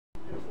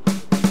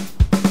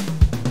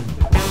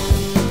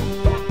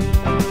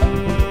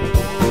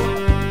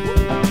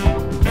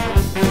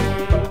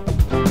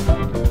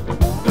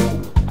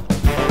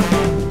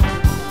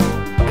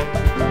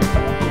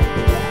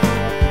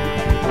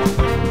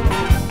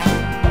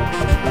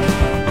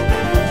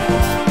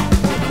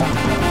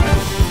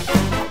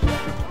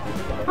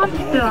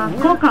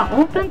福岡オ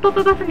ープントッ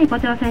プバスにご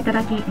乗車いた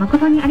だき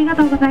誠にありが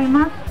とうござい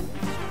ます。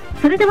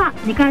それでは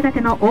2階建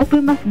てのオープ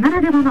ンバスなら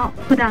ではの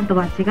普段と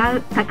は違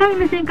う高い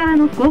目線から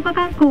の福岡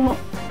空港を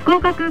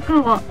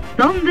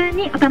存分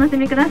にお楽し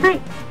みください。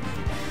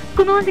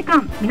このお時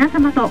間皆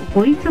様と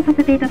ご一緒さ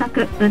せていただ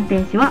く運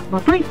転手は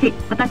元市、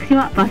私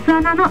はバス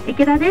アナの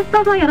池田です。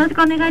どうぞよろし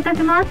くお願いいた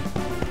します。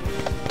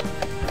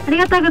あり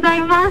がとうござ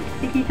いま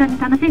す。ぜひ一緒に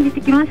楽しんで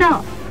いきましょ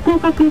う。福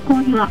岡空港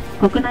には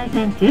国内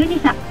線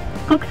12社、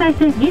国際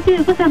線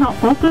25社の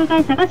航空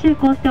会社が就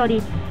航してお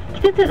り、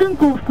季節運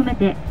航を含め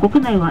て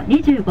国内は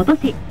25都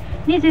市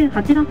28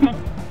路線、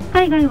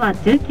海外は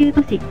19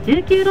都市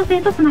19路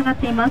線とつながっ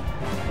ています。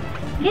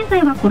現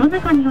在はコロナ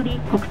禍により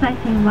国際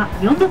線は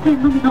4路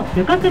線のみの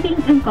旅客便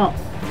運航。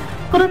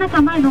コロナ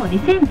禍前の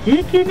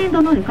2019年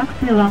度の旅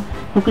客数は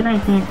国内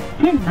線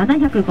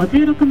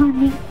1756万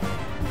人、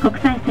国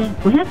際線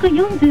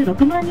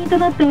546万人と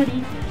なってお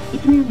り、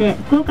1年で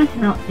福岡市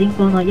の人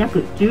口の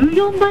約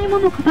14倍も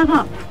の方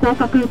が福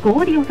岡空港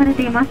を利用され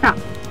ていました。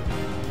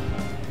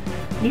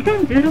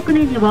2016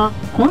年には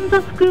混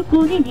雑空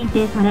港に認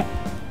定され、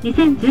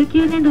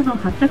2019年度の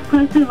発着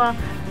回数は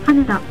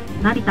羽田、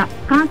成田、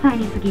関西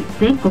に次ぎ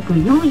全国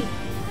4位、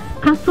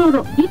滑走路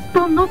1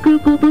本の空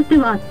港として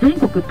は全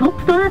国トッ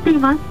プとなってい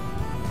ます。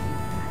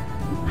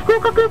福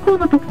岡空港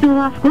の特徴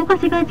は福岡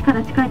市街地か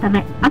ら近いた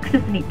めアクセ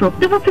スにとっ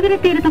ても優れ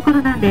ているとこ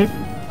ろなんです。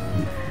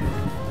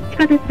地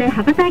下鉄で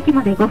博多駅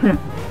まで5分、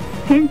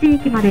天神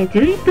駅まで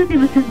11分で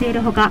結んでい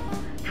るほか、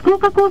福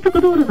岡高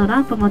速道路のラ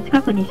ンプも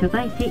近くに所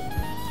在し、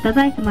太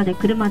宰府まで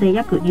車で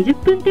約20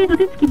分程度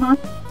で着きま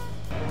す。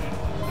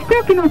飛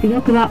行機の尾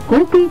翼は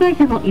航空会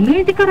社のイ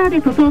メージカラーで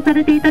塗装さ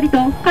れていたりと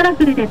カラ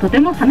フルでとて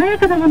も華や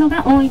かなもの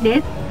が多いん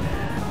です。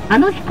あ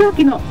の飛行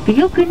機の尾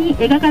翼に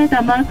描かれ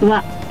たマーク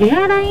はエ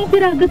アラインフ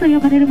ラッグと呼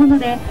ばれるもの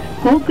で、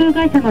航空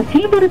会社の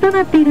シンボルと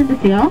なっているんで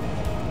すよ。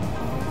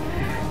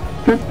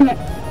そして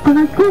こ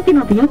の飛行機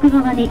の尾翼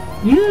側に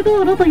誘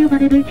導路と呼ば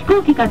れる飛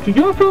行機が地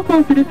上走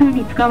行する際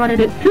に使われ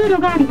る通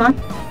路があります。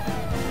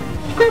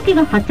飛行機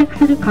が発着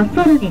する滑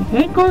走路に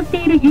並行して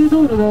いる誘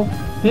導路を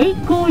並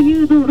行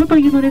誘導路と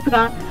いうのです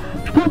が、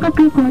福岡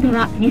空港で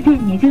は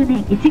2020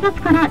年1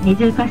月から二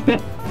重化して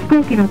飛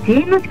行機の遅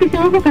延の縮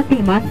小を図って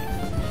います。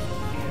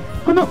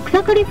この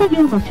草刈り作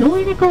業の省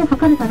エネ化を図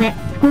るため、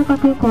福岡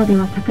空港で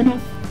は昨年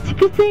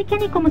筑水キャ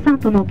ニコムさん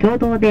との共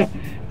同で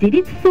自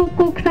律走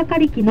行草刈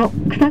り機の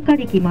草刈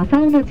り機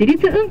正雄の自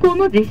律運行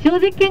の実証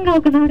実験が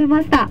行われ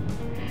ました。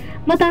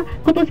また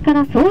今年か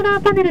らソーラ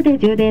ーパネルで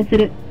充電す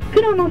る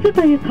クロノス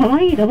という可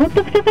愛いロボッ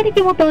ト草刈り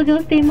機も登場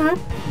していま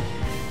す。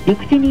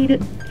緑地にいる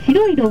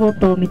白いロボッ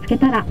トを見つけ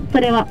たらそ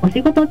れはお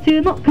仕事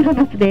中のクロ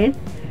ノスです。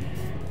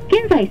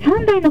現在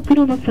3台のク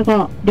ロノス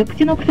が緑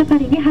地の草刈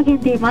りに励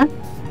んでいます。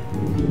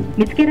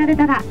見つけられ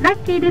たらラ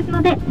ッキーです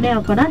ので目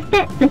を凝らし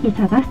てぜひ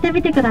探して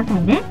みてくださ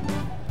いね。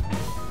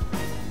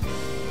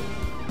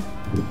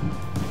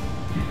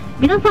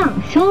皆さ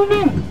ん正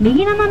面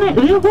右斜め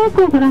上方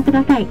向をご覧く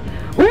ださい。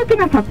大き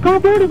なサッカー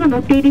ボールが乗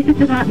っている施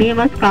設が見え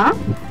ますか？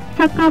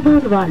サッカーボ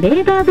ールはレ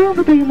ーダードー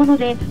ムというもの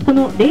で、こ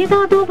のレーダ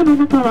ードームの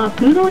中は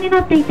空洞に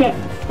なっていて、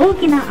大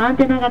きなアン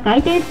テナが回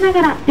転しな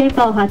がら電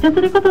波を発射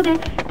することで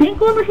天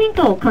候の変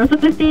化を観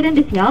測しているん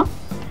ですよ。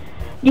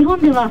日本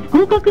では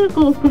福岡空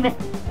港を含め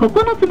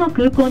9つの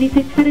空港に設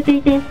置されて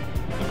いて、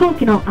飛行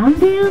機の安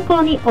全運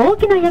航に大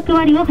きな役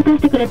割を果た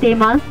してくれてい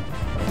ます。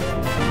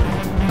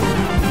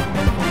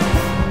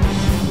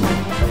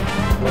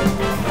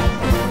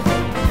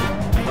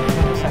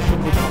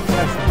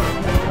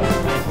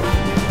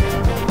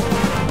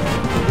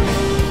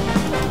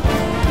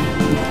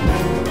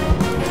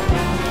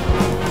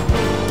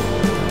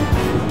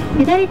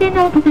左手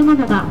の建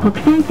物が国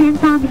際線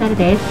ターミナル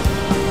です。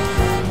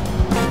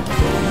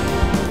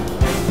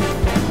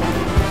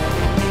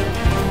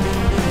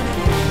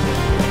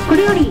こ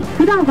れより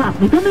普段は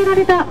認めら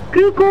れた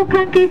空港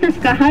関係者し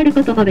か入る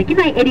ことのでき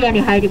ないエリア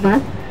に入りま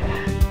す。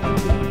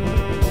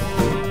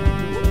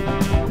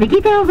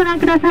右手をご覧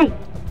ください。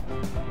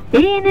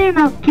 ANA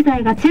の機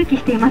材が駐機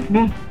しています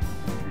ね。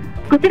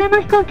こちら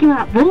の飛行機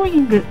はボーイ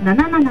ング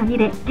772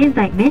で現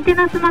在メンテ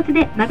ナンス待ち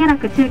で長ら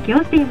く駐機を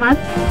しています。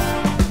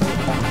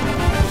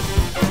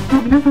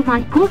皆様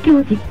飛行機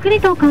をじっくり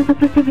と観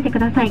察してみてく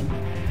ださい。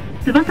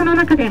翼の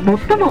中で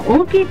最も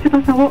大きい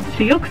翼を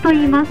主翼と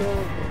言います。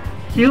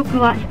主翼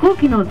は飛行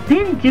機の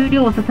全重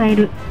量を支え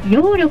る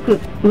揚力、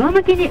上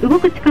向きに動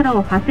く力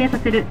を発生さ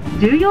せる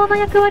重要な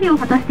役割を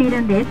果たしている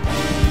んです。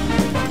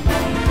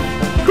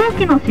飛行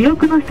機の主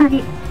翼の下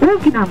に大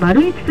きな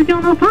丸い筒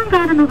状のファン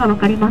があるのが分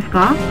かります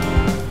か？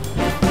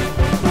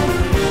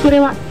こ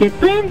れはジェッ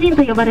トエンジン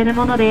と呼ばれる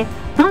もので、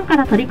ファンか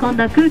ら取り込ん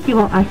だ空気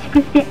を圧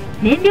縮して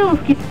燃料を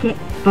吹きつけ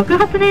爆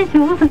発燃焼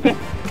をさせ、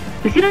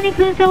後ろに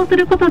噴射をす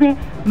ることで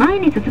前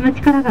に進む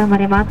力が生ま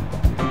れます。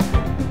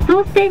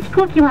そうして飛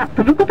行機は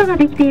飛ぶことが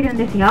できているん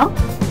ですよ。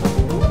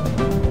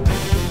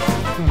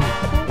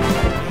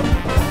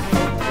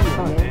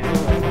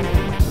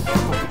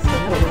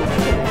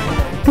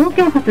東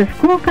京発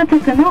福岡着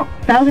の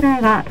ダウグラ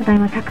イがただい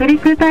ま着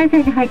陸態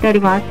勢に入ってお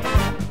ります。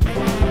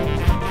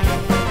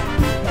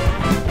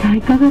や、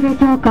いかがで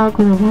しょうか。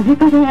この間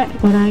近で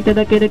ご覧いた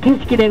だける景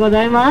色でご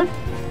ざいます。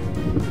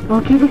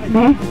大きいです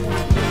ね。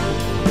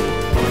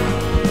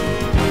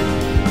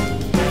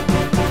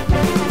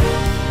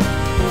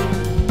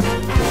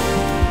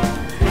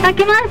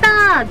来まし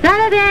た、ジ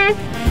ャルで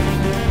す。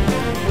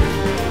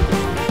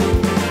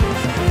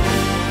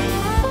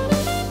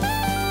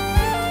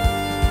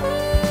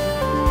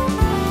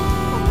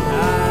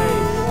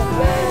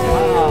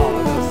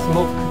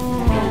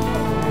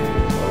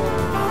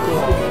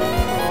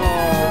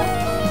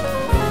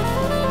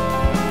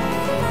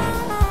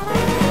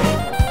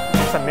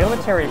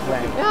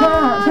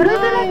それだ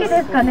け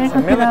ですかね、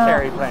こちら。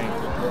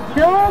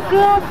上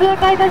空を通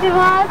過いたし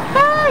ます。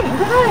はい、す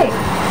ごい。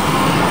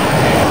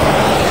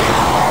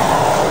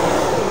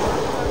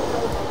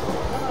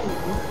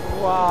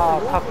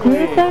自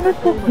衛隊の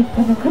人たちです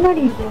ね、かな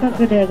り近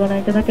くでご覧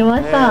いただけま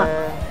した。か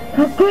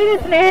っこいい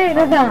ですね、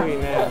皆さん。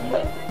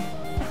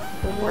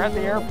We're at the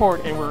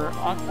airport and we're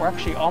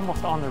actually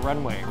almost on the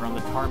runway. We're on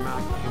the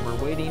tarmac and we're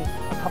waiting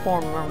a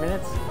couple more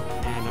minutes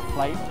and a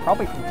flight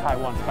probably from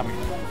Taiwan is coming.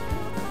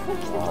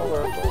 Oh,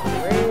 we're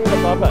way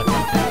above us.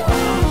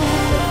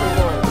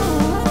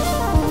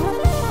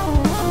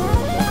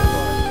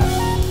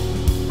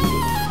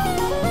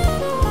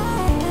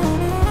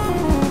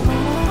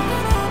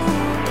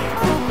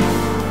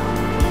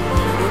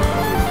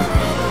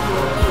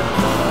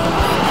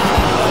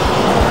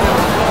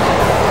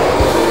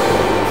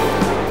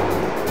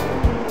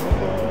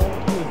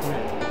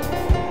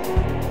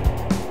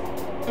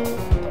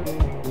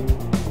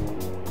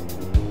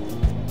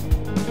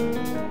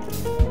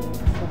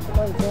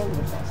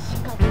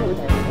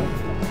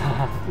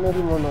 乗り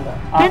物が。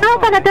手の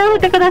から手を振っ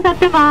てくださっ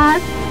てま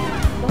す。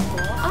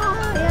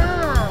ああ、いや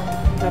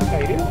ー。誰か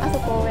いる？あそ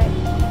こ上。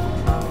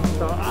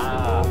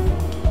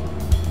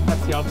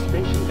That's the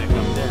observation deck up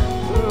there.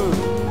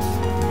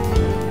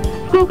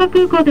 福岡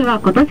空港では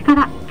今年か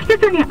ら季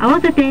節に合わ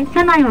せて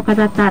車内を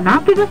飾ったラ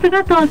ンプバス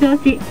が登場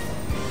し、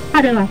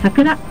春は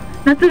桜、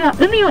夏は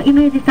海をイ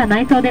メージした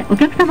内装でお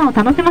客様を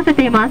楽しませ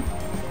ています。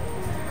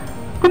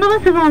このバ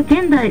スは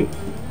現在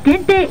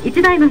限定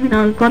1台のみ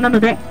の運行なの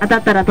で、当た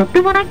ったらとっ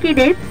てもラッキー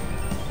です。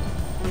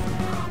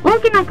大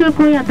きな空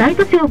港や大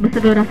都市を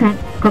結ぶ路線、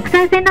国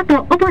際線だ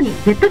と主に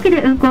ジェット機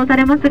で運行さ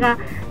れますが、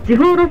地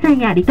方路線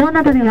や離島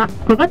などでは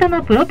小型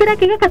のプロペラ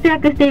機が活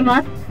躍してい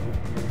ます。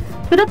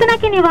プロペラ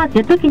機には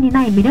ジェット機に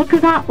ない魅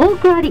力が多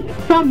くあり、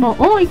ファンも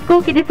多い飛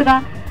行機です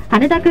が、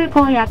羽田空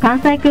港や関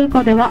西空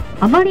港では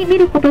あまり見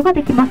ることが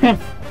できません。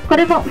こ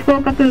れも福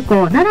岡空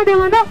港ならで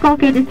はの光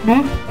景です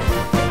ね。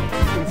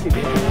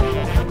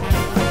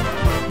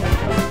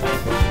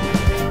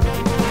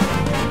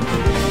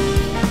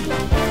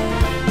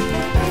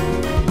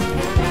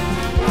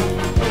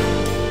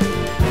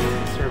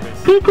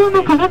空港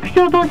の化学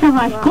消防車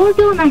は飛行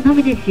場内の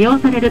みで使用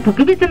される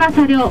特別な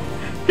車両。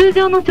通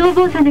常の消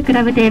防車に比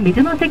べて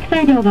水の積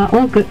載量が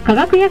多く、化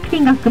学薬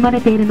品が含まれ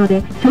ているの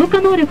で消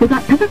火能力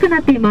が高くな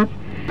っています。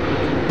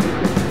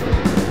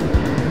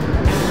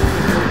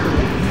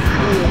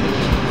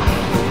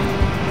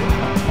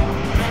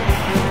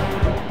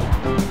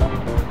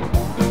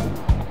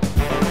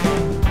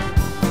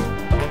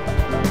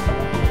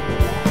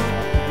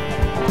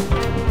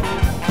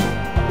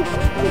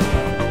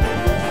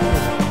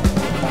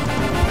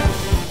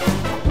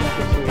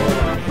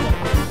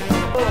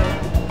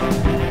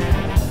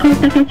こういっ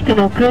た景色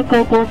も空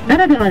港な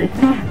らではで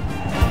すね。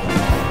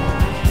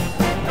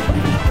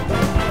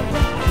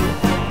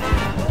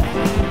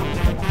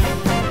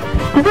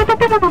この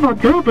建物の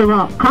上部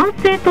は管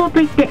制塔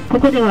といって、こ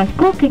こでは飛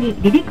行機に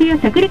離陸や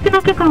着陸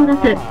の許可を出す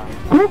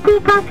航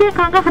空管制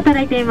官が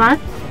働いていま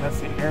す。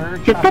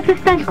出発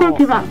した飛行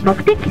機は目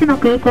的地の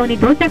空港に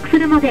到着す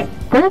るまで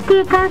航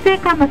空管制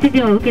官の指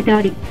示を受けて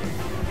おり、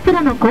空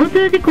の交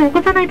通事故を起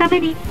こさないため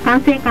に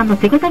管制官の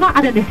仕事が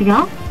あるんです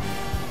よ。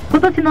今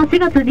年の4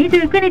月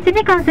29日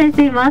に完成し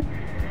ています。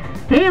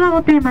平和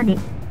をテーマに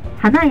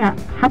花や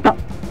鳩、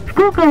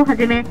福岡をは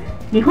じめ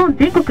日本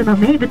全国の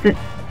名物、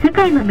世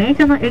界の名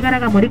所の絵柄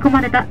が盛り込ま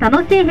れた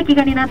楽しい壁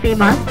画になってい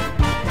ます。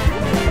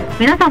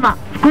皆様、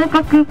福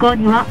岡空港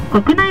には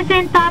国内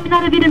線ターミ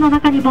ナルビルの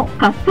中にも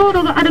滑走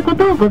路があるこ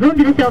とをご存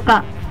知でしょう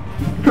か。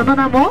その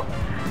名も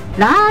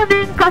ラー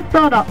メン滑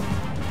走路。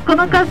こ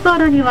の滑走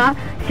路には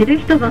知る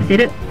人ぞ知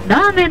る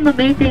ラーメンの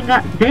名店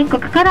が全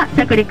国から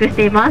着陸し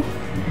ていま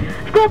す。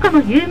福岡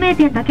の有名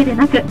店だけで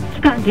なく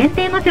期間限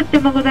定の出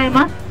店もござい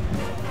ます。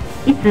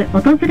いつ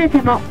訪れて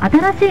も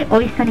新しい美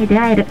味しさに出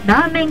会える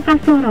ラーメン滑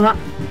走路は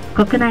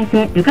国内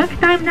線旅客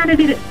ターミナル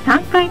ビル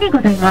3階にご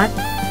ざいます。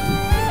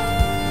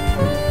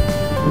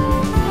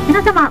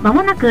皆様、ま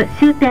もなく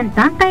終点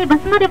団体バ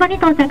ス乗り場に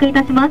到着い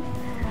たします。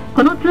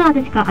このツアー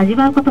でしか味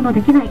わうことの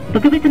できない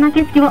特別な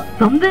景色を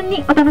存分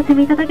にお楽し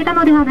みいただけた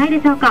のではない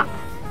でしょうか。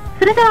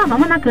それではま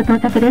もなく到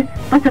着で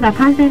す。バスが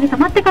完全に止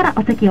まってから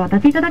お席をお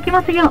立ちいただき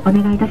ますようお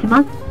願いいたし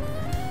ます。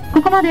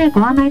ここまでご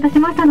案内いたし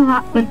ましたの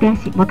は運転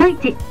士元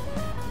市、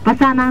バ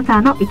スアナウンサ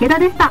ーの池田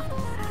でした。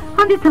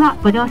本日は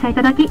ご乗車い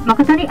ただき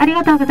誠にあり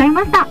がとうござい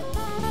ました。あ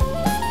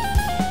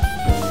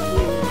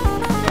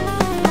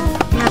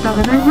りがとう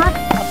ございま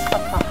す。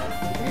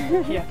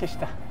日焼けし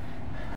た。